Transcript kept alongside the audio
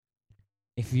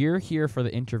If you're here for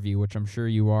the interview, which I'm sure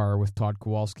you are, with Todd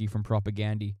Kowalski from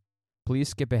Propagandy, please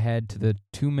skip ahead to the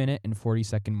 2 minute and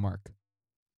 40-second mark.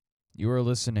 You are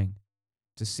listening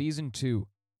to Season 2,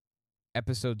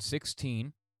 Episode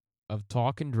 16 of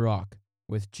Talk and Rock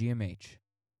with GMH.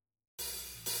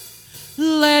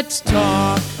 Let's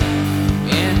talk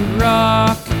and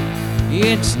rock.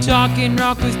 It's Talk and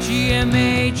Rock with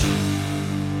GMH.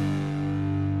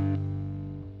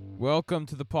 Welcome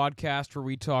to the podcast where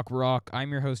we talk rock.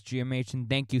 I'm your host, GMH, and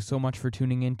thank you so much for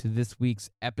tuning in to this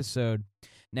week's episode.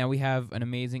 Now, we have an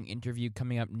amazing interview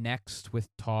coming up next with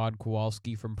Todd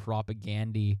Kowalski from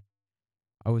Propagandy.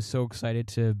 I was so excited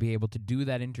to be able to do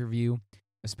that interview,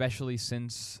 especially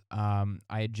since I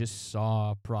had just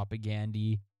saw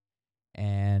Propagandy,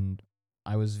 and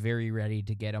I was very ready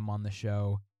to get him on the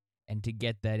show and to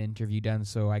get that interview done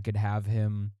so I could have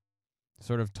him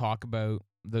sort of talk about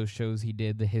those shows he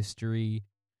did, the history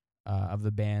of the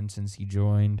band since he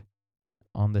joined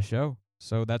on the show.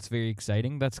 So that's very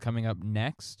exciting. That's coming up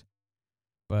next.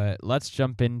 But let's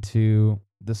jump into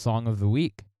the song of the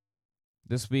week.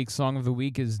 This week's song of the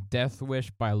week is Death Wish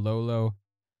by Lolo.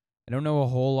 I don't know a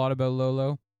whole lot about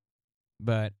Lolo,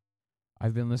 but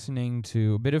I've been listening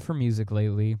to a bit of her music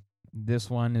lately. This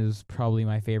one is probably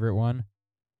my favorite one.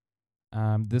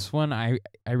 This one, I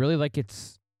really like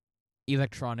its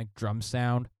electronic drum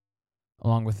sound,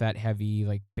 along with that heavy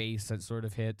like bass that sort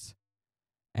of hits.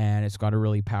 And it's got a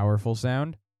really powerful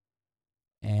sound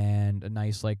and a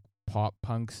nice like pop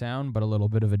punk sound, but a little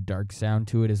bit of a dark sound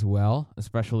to it as well,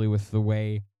 especially with the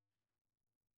way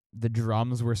the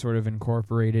drums were sort of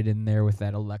incorporated in there with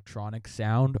that electronic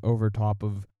sound over top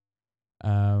of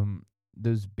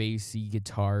those bassy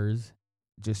guitars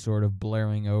just sort of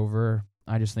blaring over.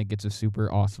 I just think it's a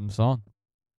super awesome song.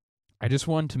 I just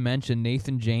wanted to mention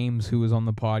Nathan James, who was on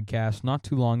the podcast not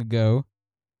too long ago,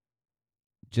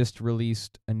 just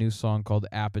released a new song called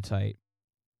Appetite.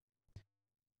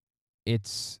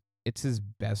 It's his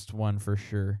best one for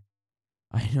sure.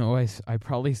 I know I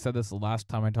probably said this the last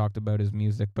time I talked about his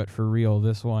music, but for real,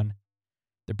 this one,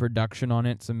 the production on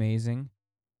it's amazing.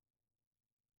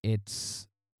 It's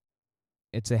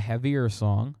a heavier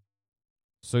song.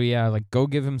 So yeah, like go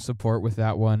give him support with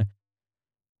that one.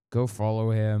 Go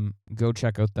follow him. Go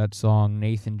check out that song,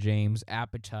 Nathan James,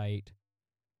 Appetite.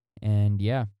 And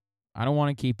yeah, I don't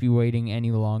want to keep you waiting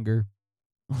any longer.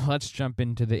 Let's jump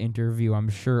into the interview I'm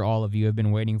sure all of you have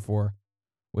been waiting for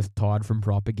with Todd from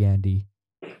Propagandy.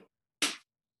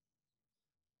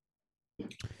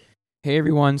 Hey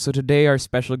everyone, so today our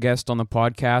special guest on the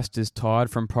podcast is Todd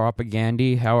from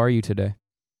Propagandy. How are you today?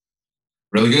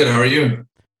 Really good. How are you?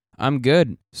 I'm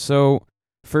good. So,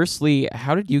 firstly,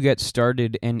 how did you get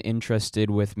started and interested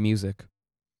with music?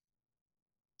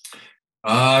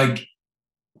 I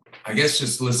guess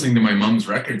just listening to my mom's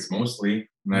records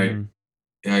mostly. And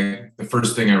the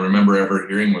first thing I remember ever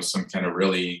hearing was some kind of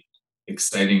really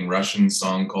exciting Russian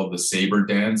song called the Saber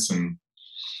Dance, and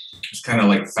it's kind of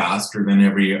like faster than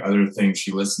every other thing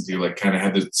she listened to. Like, kind of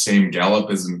had the same gallop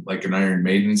as like an Iron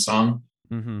Maiden song.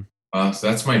 Mm-hmm. So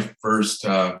that's my first.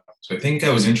 So I think I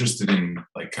was interested in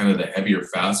like kind of the heavier,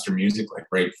 faster music, like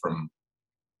right from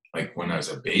like when I was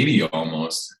a baby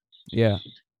almost. Yeah.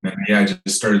 And yeah, I just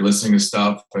started listening to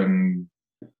stuff, and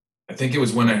I think it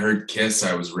was when I heard Kiss,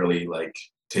 I was really like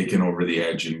taken over the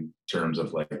edge in terms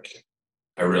of like,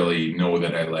 I really know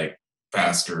that I like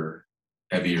faster,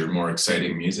 heavier, more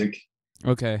exciting music.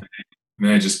 Okay. And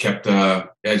then I just kept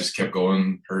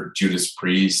going, heard Judas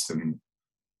Priest and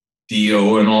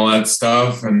Dio and all that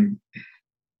stuff. And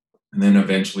then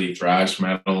eventually thrash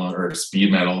metal or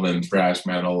speed metal, then thrash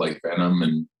metal like Venom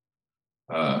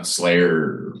and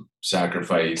Slayer,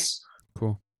 Sacrifice.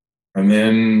 Cool. And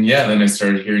then I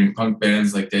started hearing punk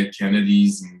bands like Dead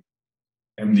Kennedys and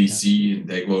MDC and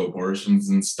Dayglow Abortions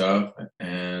and stuff.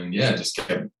 And yeah, just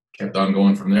kept on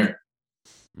going from there.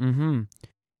 Mm-hmm.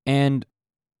 And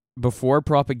before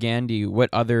Propagandy, what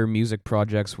other music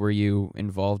projects were you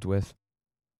involved with?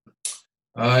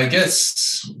 I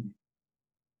guess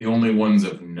the only ones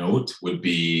of note would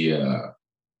be,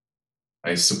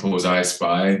 I suppose, I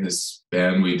Spy. This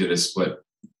band, we did a split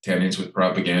 10-inch with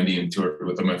Propagandy and toured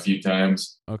with them a few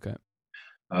times. Okay.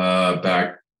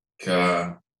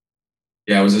 It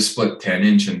was a split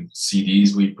 10-inch and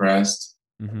CDs we pressed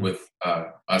with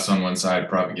us on one side,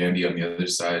 Propagandy on the other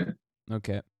side.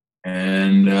 Okay.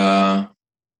 And I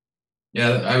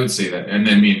would say that. And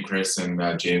then me and Chris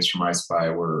and James from I Spy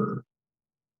were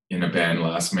in a band,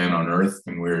 Last Man on Earth,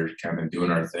 and we were kind of doing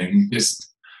our thing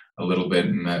just a little bit.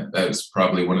 And that was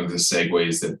probably one of the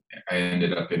segues that I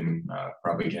ended up in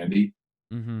Propagandy.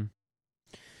 Mm-hmm.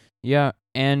 Yeah,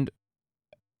 and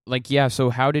So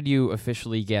how did you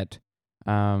officially get,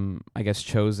 I guess,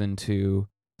 chosen to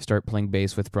start playing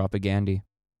bass with Propagandhi?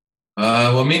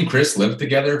 Well, me and Chris lived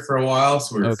together for a while,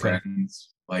 so we were Okay. friends.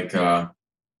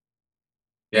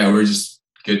 Yeah, we were just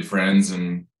good friends,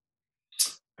 and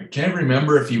I can't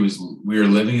remember if we were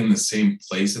living in the same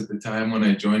place at the time when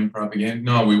I joined Propaganda.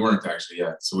 No, we weren't actually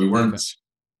yet. So we weren't, Okay.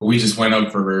 we just went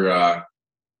out for,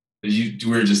 we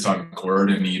were just on court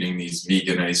and eating these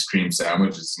vegan ice cream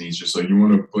sandwiches. And he's just like, you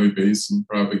want to play bass in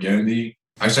Propaganda?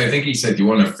 Actually, I think he said, you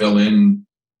want to fill in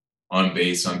on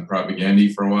bass on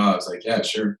Propaganda for a while? I was like, yeah,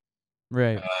 sure.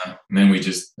 Right. And then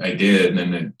I did.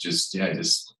 And then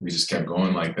we just kept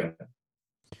going like that.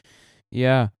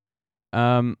 Yeah.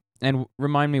 And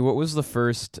remind me, what was the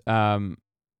first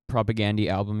Propagandhi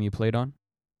album you played on?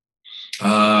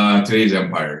 Today's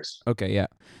Empires. Okay, yeah.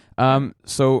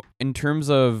 So in terms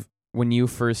of when you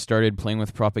first started playing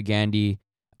with Propagandhi,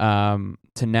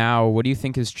 to now, what do you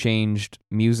think has changed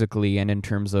musically and in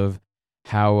terms of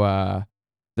how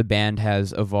the band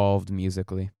has evolved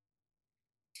musically?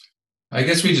 I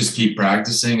guess we just keep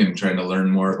practicing and trying to learn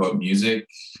more about music,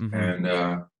 Mm-hmm.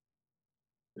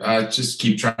 and just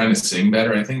keep trying to sing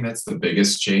better. I think that's the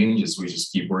biggest change is we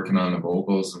just keep working on the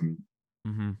vocals, and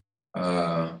Mm-hmm.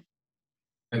 uh,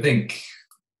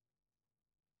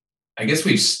 I guess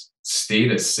we've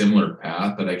stayed a similar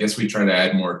path, but I guess we try to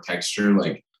add more texture.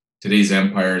 Like today's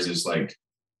Empires is like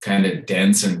kind of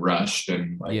dense and rushed,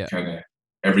 and like Yeah. kind of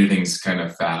everything's kind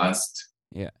of fast.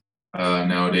 Yeah.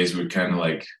 Nowadays we're kind of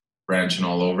like branching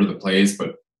all over the place,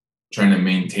 but trying to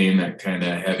maintain that kind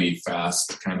of heavy,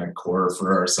 fast kind of core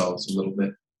for ourselves a little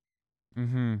bit.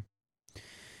 Mm-hmm.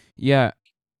 Yeah.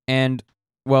 And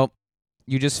well,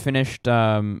 you just finished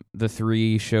the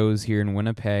 3 shows here in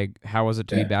Winnipeg. How was it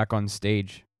to be Yeah. back on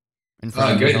stage in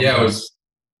front of your Good. Yeah, hometown?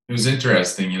 it was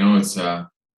interesting. You know, it's like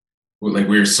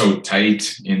we were so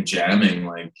tight in jamming,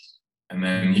 like, and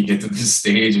then you get to the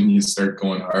stage and you start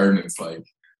going hard, and it's like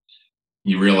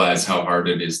you realize how hard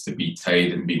it is to be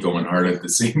tight and be going hard at the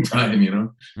same time. You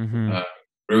know, Mm-hmm. but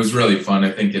it was really fun.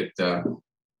 I think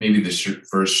maybe the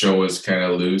first show was kind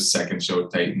of loose, second show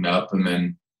tightened up, and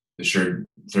then the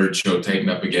third show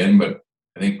tightened up again. But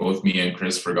I think both me and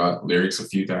Chris forgot lyrics a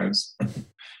few times.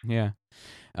 Yeah.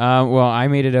 Well, I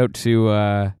made it out to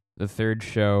the 3rd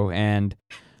show, and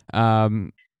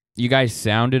you guys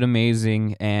sounded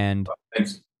amazing, and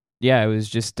Thanks. yeah, it was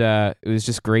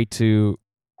just great to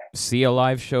see a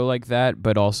live show like that,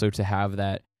 but also to have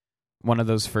that one of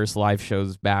those first live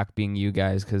shows back being you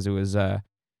guys, because it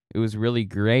was really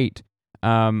great.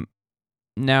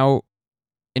 Now,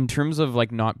 in terms of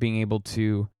like not being able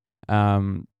to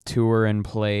tour and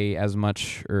play as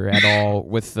much or at all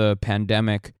with the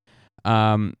pandemic,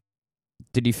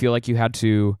 did you feel like you had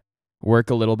to work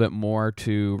a little bit more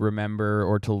to remember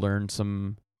or to learn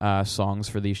some songs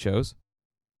for these shows?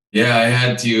 Yeah, I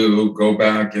had to go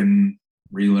back and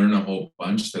relearn a whole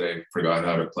bunch that I forgot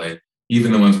how to play.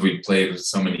 Even the ones we played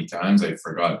so many times, I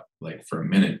forgot like for a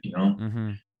minute, you know.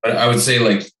 Mm-hmm. But I would say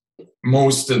like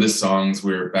most of the songs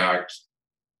we were back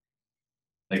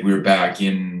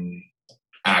in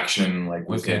action like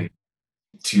within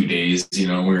 2 days. You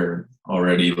know, we were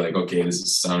already like, okay, this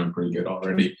is sounding pretty good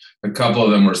already. A couple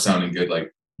of them were sounding good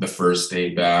like the first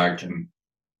day back, and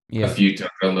a few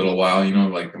took a little while, you know,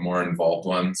 like the more involved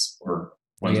ones or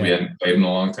ones we hadn't played in a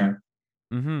long time.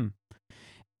 Mm-hmm.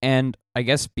 And I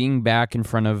guess being back in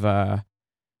front of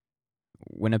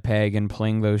Winnipeg and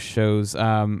playing those shows,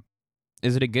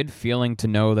 is it a good feeling to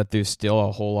know that there's still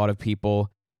a whole lot of people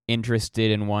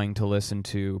interested in wanting to listen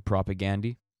to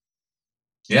Propagandhi?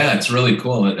 Yeah, it's really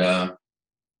cool. Yeah,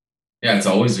 it's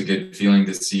always a good feeling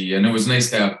to see. And it was nice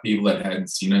to have people that hadn't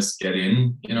seen us get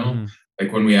in, you know, Mm-hmm.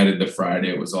 like when we added the Friday,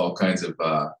 it was all kinds of,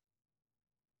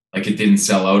 like it didn't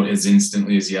sell out as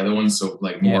instantly as the other ones. So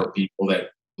like more people that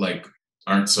like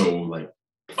aren't so like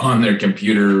on their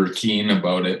computer keen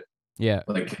about it,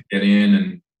 like get in.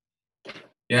 And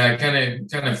yeah, it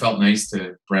kind of felt nice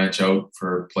to branch out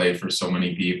for play for so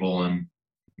many people. And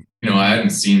you know, I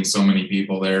hadn't seen so many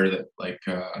people there that like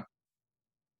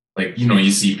you know,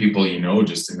 you see people you know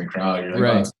just in the crowd. You're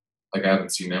like, oh, like I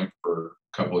haven't seen them for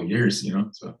a couple of years, you know.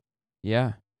 So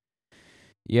yeah,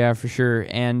 for sure.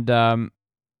 And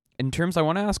in terms, I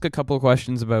want to ask a couple of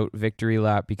questions about Victory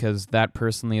Lap, because that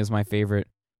personally is my favorite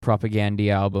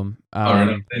Propagandhi album.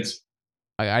 Thanks.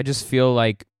 I just feel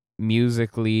like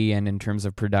musically and in terms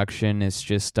of production, it's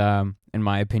just, in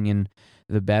my opinion,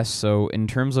 the best. So in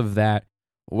terms of that,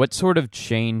 what sort of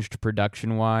changed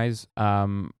production-wise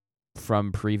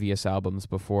from previous albums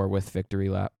before with Victory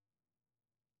Lap?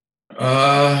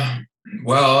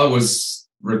 Well, it was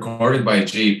recorded by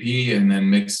JP and then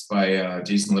mixed by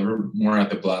Jason Livermore at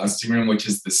the Blasting Room, which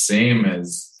is the same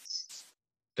as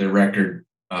the record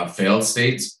Failed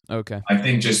States. Okay. I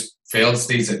think just Failed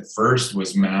States at first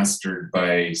was mastered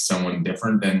by someone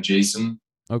different than Jason.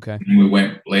 Okay. And we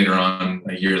went later on,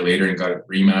 a year later, and got it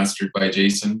remastered by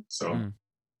Jason. So,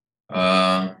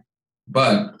 but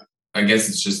I guess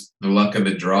it's just the luck of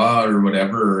the draw or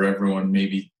whatever, or everyone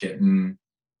maybe getting,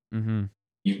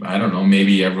 I don't know,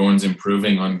 maybe everyone's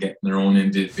improving on getting their own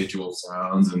individual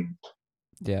sounds, and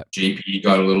JP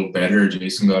got a little better,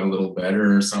 Jason got a little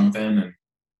better or something, and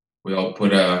we all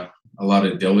put a lot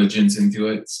of diligence into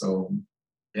it. So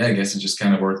yeah, I guess it just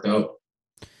kind of worked out.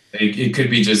 It could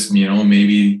be just,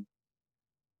 maybe,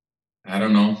 I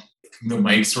don't know, the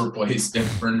mics were placed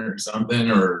different or something,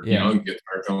 or,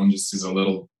 guitar tone just is a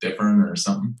little different or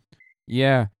something.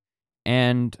 Yeah.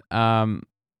 And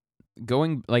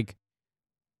going, like,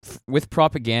 with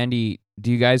Propagandhi,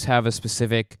 do you guys have a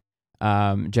specific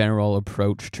general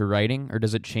approach to writing, or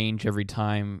does it change every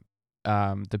time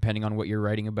depending on what you're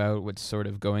writing about, what's sort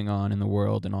of going on in the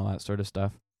world and all that sort of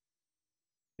stuff?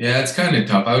 Yeah, it's kind of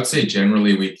tough. I would say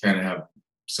generally we kind of have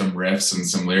some riffs and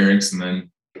some lyrics, and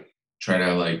then try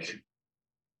to like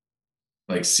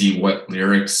see what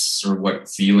lyrics or what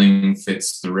feeling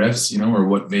fits the riffs, or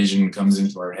what vision comes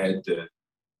into our head to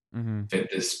fit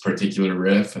this particular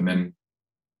riff. And then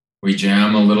we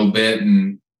jam a little bit,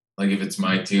 and like if it's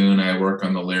my tune, I work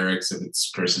on the lyrics. If it's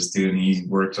Chris's tune, he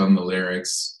works on the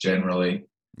lyrics generally.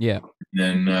 Yeah.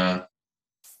 And then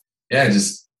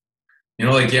just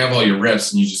like you have all your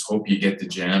riffs, and you just hope you get to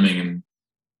jamming, and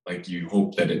like you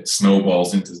hope that it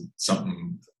snowballs into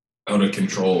something out of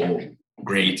control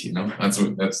great. That's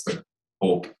the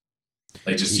hope.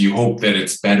 Like just you hope that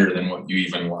it's better than what you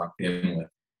even walked in with.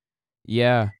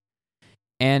 Yeah.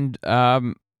 And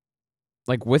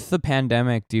like with the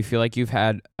pandemic, do you feel like you've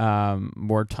had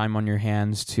more time on your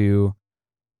hands to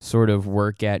sort of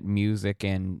work at music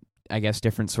and I guess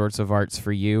different sorts of arts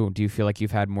for you? Do you feel like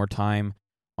you've had more time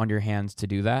on your hands to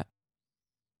do that?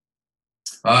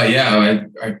 Yeah,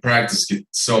 I practiced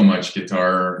so much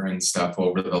guitar and stuff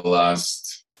over the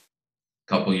last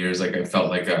couple years. Like I felt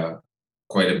like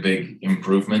quite a big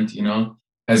improvement,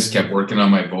 I just kept working on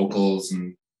my vocals,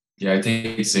 and I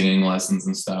take singing lessons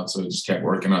and stuff. So I just kept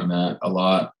working on that a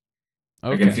lot.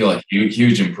 Okay. I can feel a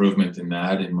huge improvement in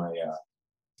that, in my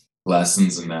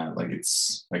lessons and that. Like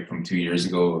it's like from 2 years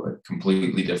ago, a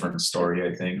completely different story,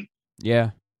 I think.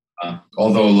 Yeah.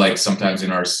 Although like sometimes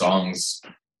in our songs,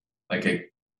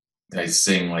 like I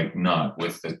sing like not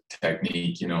with the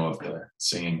technique, of the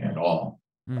singing at all.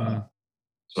 So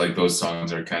like those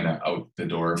songs are kind of out the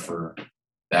door for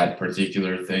that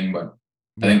particular thing. But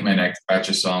I think my next batch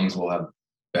of songs will have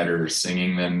better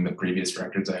singing than the previous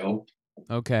records, I hope.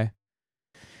 Okay.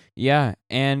 Yeah.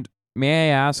 And may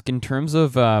I ask, in terms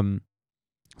of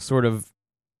sort of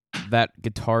that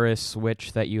guitarist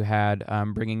switch that you had,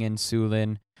 bringing in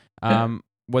Sulin,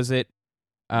 was it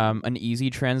an easy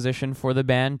transition for the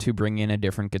band to bring in a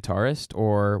different guitarist,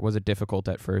 or was it difficult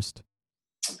at first?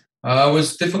 It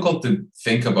was difficult to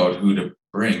think about who to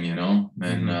bring,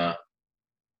 and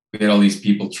we had all these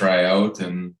people try out,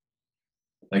 and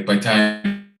like by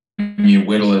time you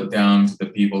whittle it down to the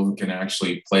people who can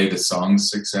actually play the songs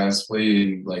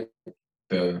successfully, like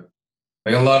a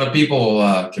lot of people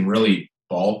can really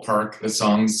ballpark the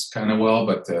songs kind of well,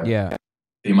 but the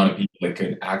amount of people that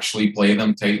could actually play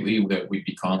them tightly that we'd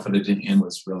be confident in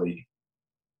was really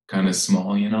kind of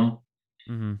small,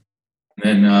 And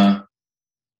then I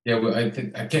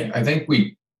think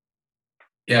we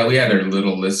had our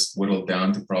little list whittled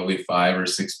down to probably 5 or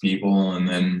 6 people, and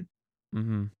then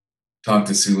talked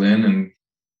to Sulin, and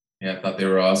I thought they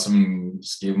were awesome, and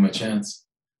just gave them a chance.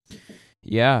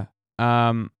 Yeah.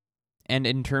 And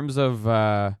in terms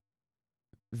of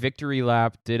Victory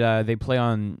Lap, did they play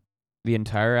on the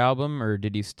entire album, or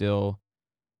did he still?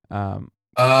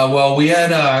 Well, we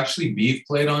had actually Beef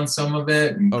played on some of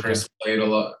it, and Chris played a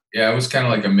lot. Yeah, it was kind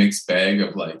of like a mixed bag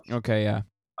of like. Okay, yeah.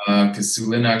 Because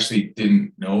Sulin actually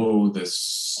didn't know the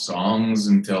songs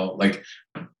until like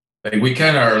we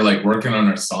kind of are like working on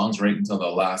our songs right until the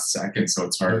last second, so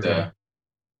it's hard to.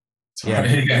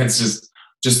 It's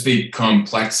just the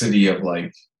complexity of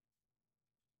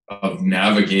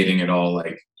navigating it all.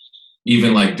 Like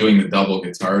even like doing the double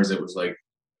guitars, it was like,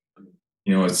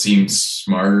 it seemed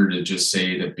smarter to just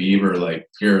say to Beaver, like,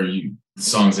 here are you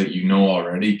songs that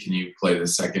already. Can you play the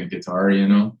second guitar?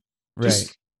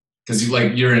 Right. Because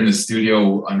you're in the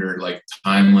studio under like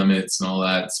time limits and all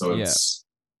that, so it's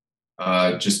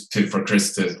just for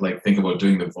Chris to like think about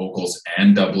doing the vocals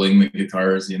and doubling the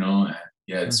guitars, and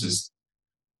it's just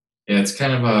it's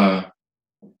kind of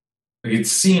like it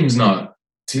seems not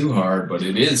too hard, but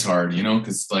it is hard, you know,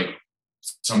 because like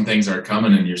some things are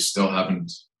coming and you're still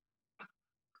haven't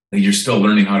like you're still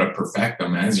learning how to perfect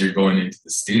them as you're going into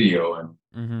the studio and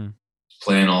Mm-hmm.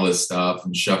 playing all this stuff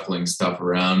and shuffling stuff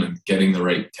around and getting the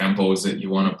right tempos that you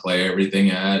want to play everything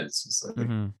at. It's just like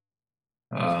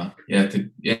Mm-hmm.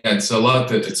 it's a lot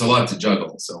to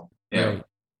juggle. So yeah. Right.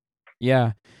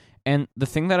 Yeah. And the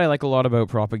thing that I like a lot about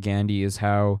Propagandy is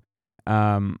how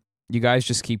you guys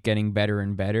just keep getting better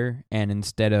and better, and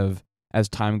instead of, as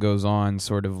time goes on,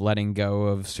 sort of letting go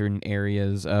of certain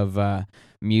areas of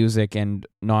music and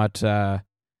not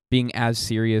being as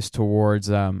serious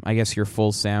towards, I guess, your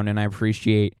full sound. And I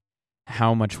appreciate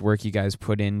how much work you guys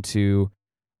put into,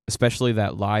 especially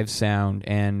that live sound,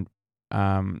 and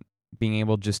being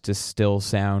able just to still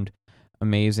sound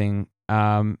amazing.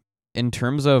 In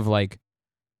terms of like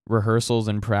rehearsals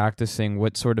and practicing,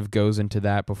 what sort of goes into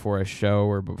that before a show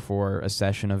or before a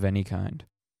session of any kind?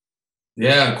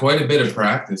 Yeah, quite a bit of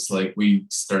practice. Like we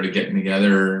started getting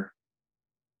together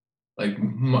like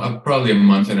probably a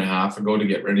month and a half ago to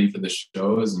get ready for the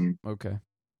shows, and Okay.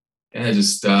 yeah,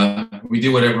 just we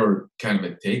do whatever kind of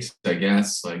it takes, I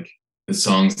guess. Like the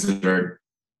songs that are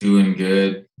doing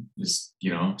good, just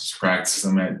just practice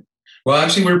them at. Well,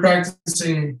 actually, we're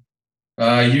practicing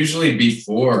usually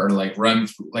before, like run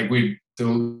through, like we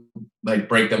do like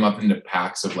break them up into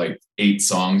packs of like 8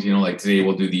 songs. Like today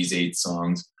we'll do these 8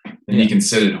 songs, and Yeah. you can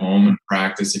sit at home and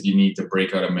practice if you need to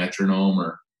break out a metronome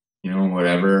or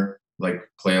whatever. Like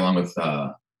play along with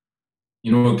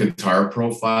what guitar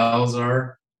profiles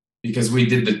are, because we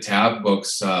did the tab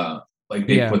books. Like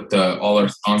they Yeah. put all our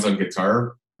songs on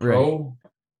Guitar Right. Pro.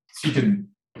 So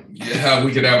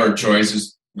we could have our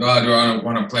choices. Do I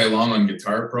want to play along on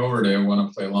Guitar Pro, or do I want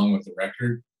to play along with the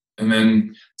record? And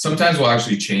then sometimes we'll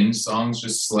actually change songs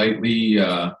just slightly.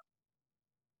 So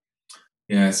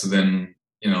then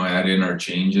add in our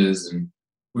changes, and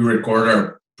we record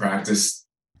our practice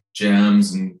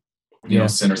jams, and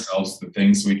send ourselves the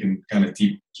things so we can kind of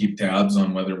keep tabs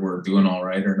on whether we're doing all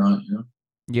right or not.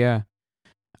 Yeah.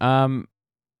 And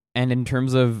in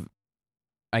terms of,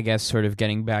 I guess, sort of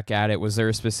getting back at it, was there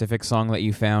a specific song that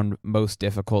you found most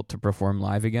difficult to perform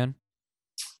live again?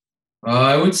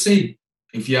 I would say,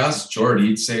 if you ask Jordy,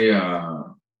 he'd say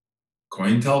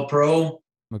COINTELPRO.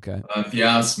 Okay. If you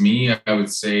ask me, I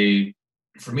would say,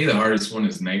 for me, the hardest one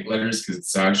is Night Letters, because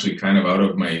it's actually kind of out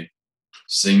of my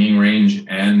singing range,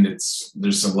 and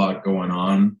there's a lot going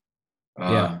on.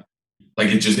 Like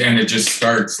it just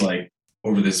starts like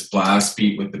over this blast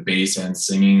beat with the bass and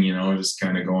singing, just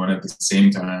kind of going at the same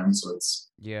time. So it's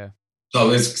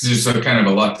just a kind of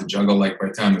a lot to juggle. Like by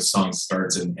the time the song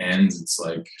starts and ends, it's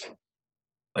like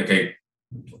I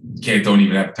don't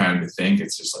even have time to think.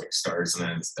 It's just like starts and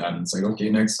then it's done. It's like, okay,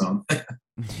 next song.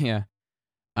 Yeah.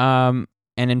 And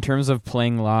in terms of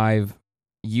playing live,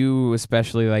 you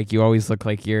especially, like, you always look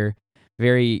like you're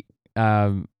very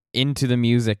into the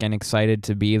music and excited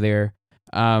to be there.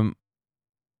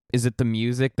 Is it the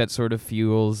music that sort of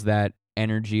fuels that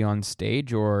energy on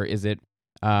stage, or is it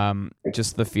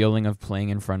just the feeling of playing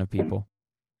in front of people?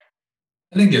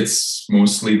 I think it's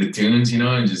mostly the tunes,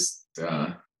 and just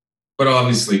but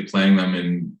obviously playing them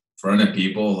in front of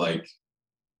people, like,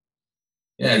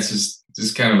 yeah, it's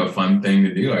just kind of a fun thing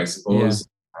to do, I suppose.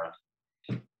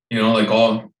 Like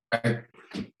I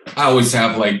always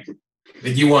have like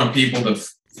you want people to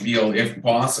feel, if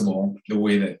possible, the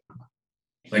way that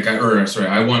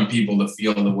I want people to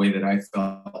feel the way that I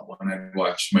felt when I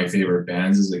watched my favorite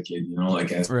bands as a kid,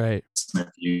 like as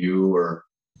you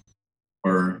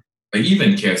or like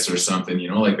even Kiss or something,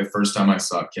 like the first time I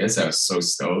saw Kiss, I was so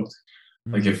stoked.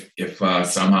 Like if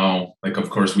somehow, like, of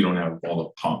course we don't have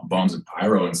all the bombs and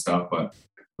pyro and stuff, but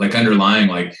like underlying,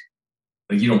 like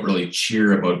you don't really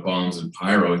cheer about bombs and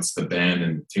pyro, it's the band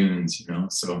and the tunes,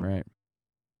 so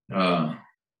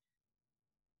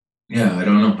yeah, I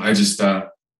don't know, I just I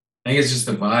think it's just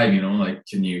the vibe, like,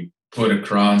 can you put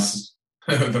across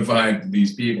the vibe to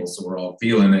these people so we're all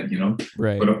feeling it,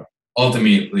 but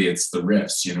ultimately it's the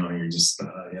riffs, you're just the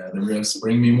riffs,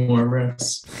 bring me more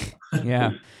riffs.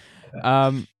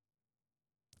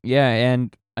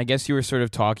 And I guess you were sort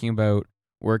of talking about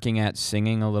working at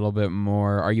singing a little bit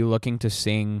more. Are you looking to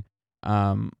sing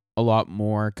a lot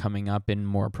more coming up in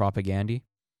more Propagandy?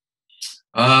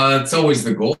 It's always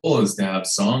the goal is to have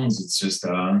songs. It's just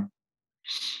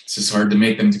hard to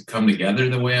make them to come together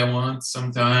the way I want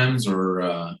sometimes,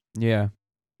 or me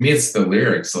it's the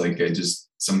lyrics. Like I just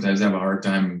sometimes have a hard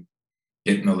time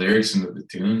getting the lyrics into the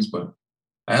tunes, but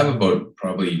I have about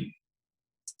probably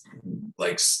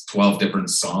like 12 different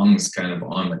songs kind of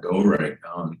on the go right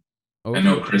now. And I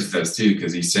know Chris does too,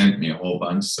 because he sent me a whole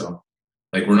bunch. So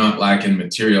like we're not lacking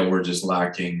material, we're just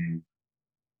lacking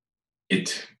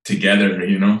it together,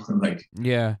 you know? Like,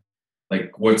 yeah,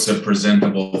 like what's a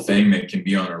presentable thing that can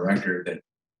be on a record that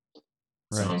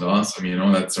sounds awesome, you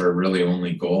know? That's our really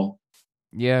only goal.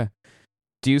 Yeah.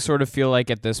 Do you sort of feel like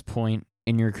at this point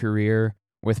in your career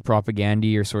with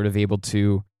Propagandhi, you're sort of able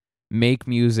to make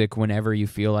music whenever you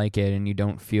feel like it, and you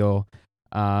don't feel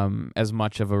as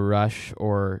much of a rush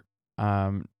or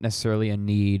necessarily a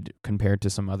need compared to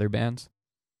some other bands?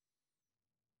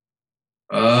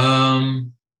 I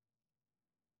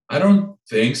don't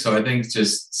think so. I think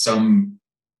just some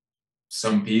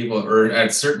people, or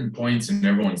at certain points in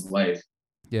everyone's life,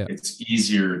 it's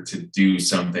easier to do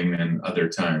something than other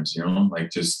times, you know, like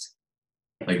just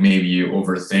like maybe you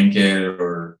overthink it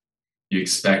or you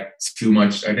expect too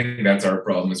much. I think that's our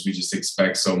problem, is we just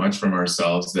expect so much from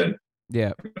ourselves that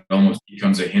it almost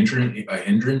becomes a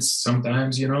hindrance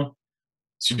sometimes, you know.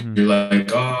 So you're like,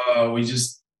 oh, we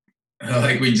just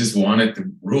want it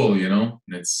to rule, you know.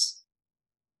 And it's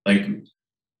like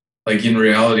in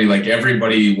reality, like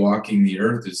everybody walking the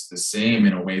earth is the same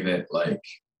in a way that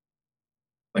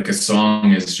like a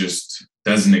song is just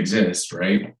doesn't exist,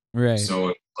 right? Right.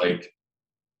 So like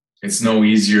it's no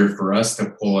easier for us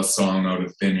to pull a song out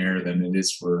of thin air than it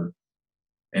is for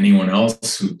anyone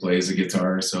else who plays a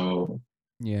guitar. So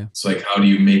yeah, it's like, how do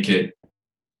you make it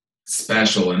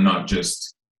special and not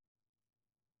just,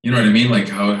 you know what I mean? Like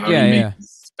how do you make it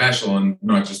special and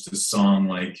not just a song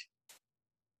like,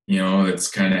 you know, that's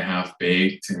kind of half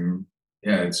baked, and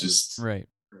it's just right.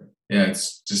 Yeah,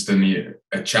 it's just a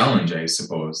challenge, I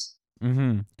suppose.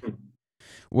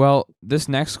 Well, this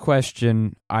next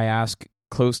question I ask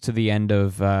close to the end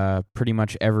of pretty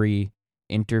much every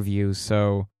interview.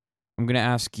 So I'm going to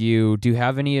ask you, do you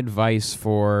have any advice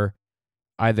for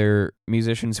either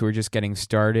musicians who are just getting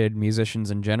started,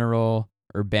 musicians in general,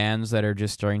 or bands that are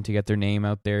just starting to get their name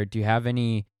out there? Do you have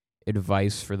any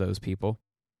advice for those people?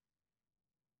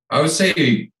 I would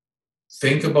say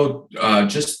think about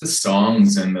just the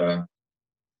songs and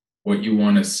what you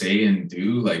want to say and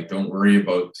do. Like, don't worry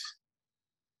about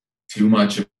too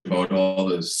much about all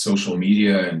the social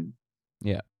media and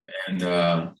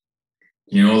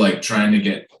you know, like trying to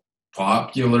get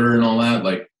popular and all that.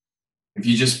 Like, if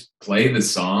you just play the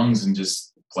songs and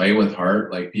just play with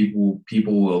heart, like people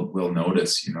will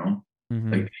notice, you know.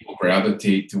 Like people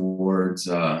gravitate towards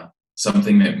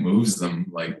something that moves them.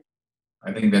 Like,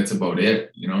 I think that's about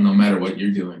it, you know. No matter what you're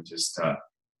doing, just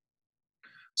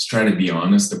try to be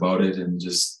honest about it and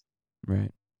just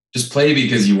play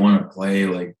because you want to play.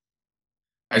 Like,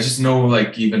 I just know,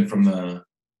 like, even from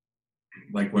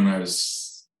when I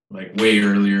was like way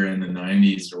earlier in the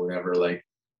 90s or whatever, like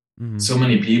so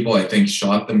many people, I think,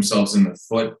 shot themselves in the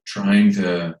foot trying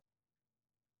to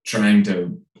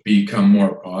become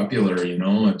more popular, you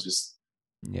know.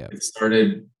 It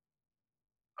started,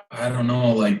 I don't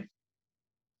know, like,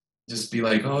 just be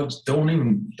like, oh, just don't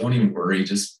even worry,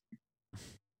 just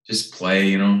play,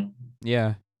 you know.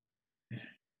 Yeah,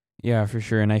 for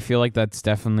sure. And I feel like that's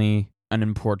definitely an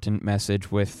important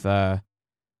message with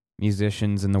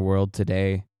musicians in the world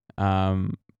today,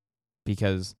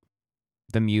 because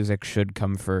the music should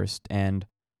come first, and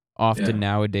often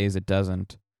nowadays it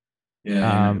doesn't.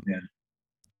 And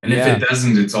if it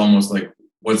doesn't, it's almost like,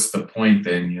 what's the point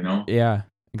then, you know? Yeah,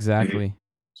 exactly.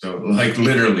 So, like,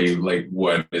 literally, like,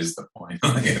 what is the point?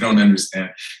 Like, I don't understand.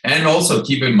 And also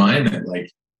keep in mind that,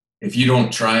 like, if you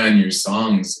don't try on your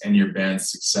songs and your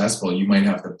band's successful, you might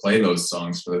have to play those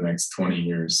songs for the next 20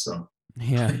 years. So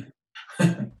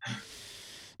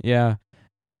yeah.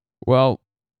 Well,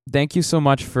 thank you so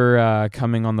much for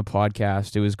coming on the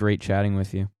podcast. It was great chatting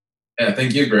with you. Yeah,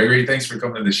 thank you, Gregory. Thanks for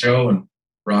coming to the show and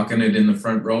rocking it in the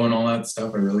front row and all that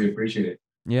stuff. I really appreciate it.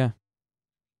 Yeah.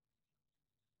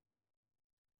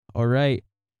 All right.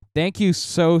 Thank you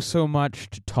so much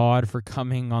to Todd for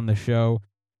coming on the show.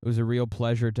 It was a real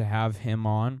pleasure to have him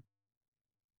on.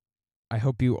 I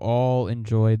hope you all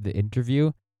enjoyed the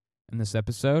interview in this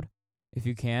episode. If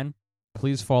you can,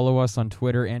 please follow us on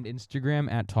Twitter and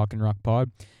Instagram at Talkin' Rock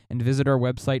Pod, and visit our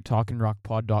website,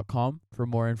 talkinrockpod.com, for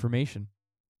more information.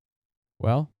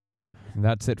 Well,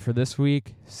 that's it for this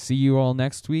week. See you all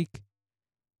next week.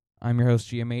 I'm your host,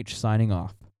 GMH, signing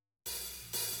off.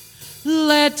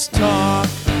 Let's talk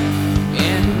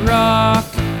and rock.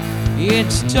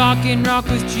 It's Talkin' Rock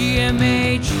with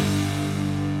GMH.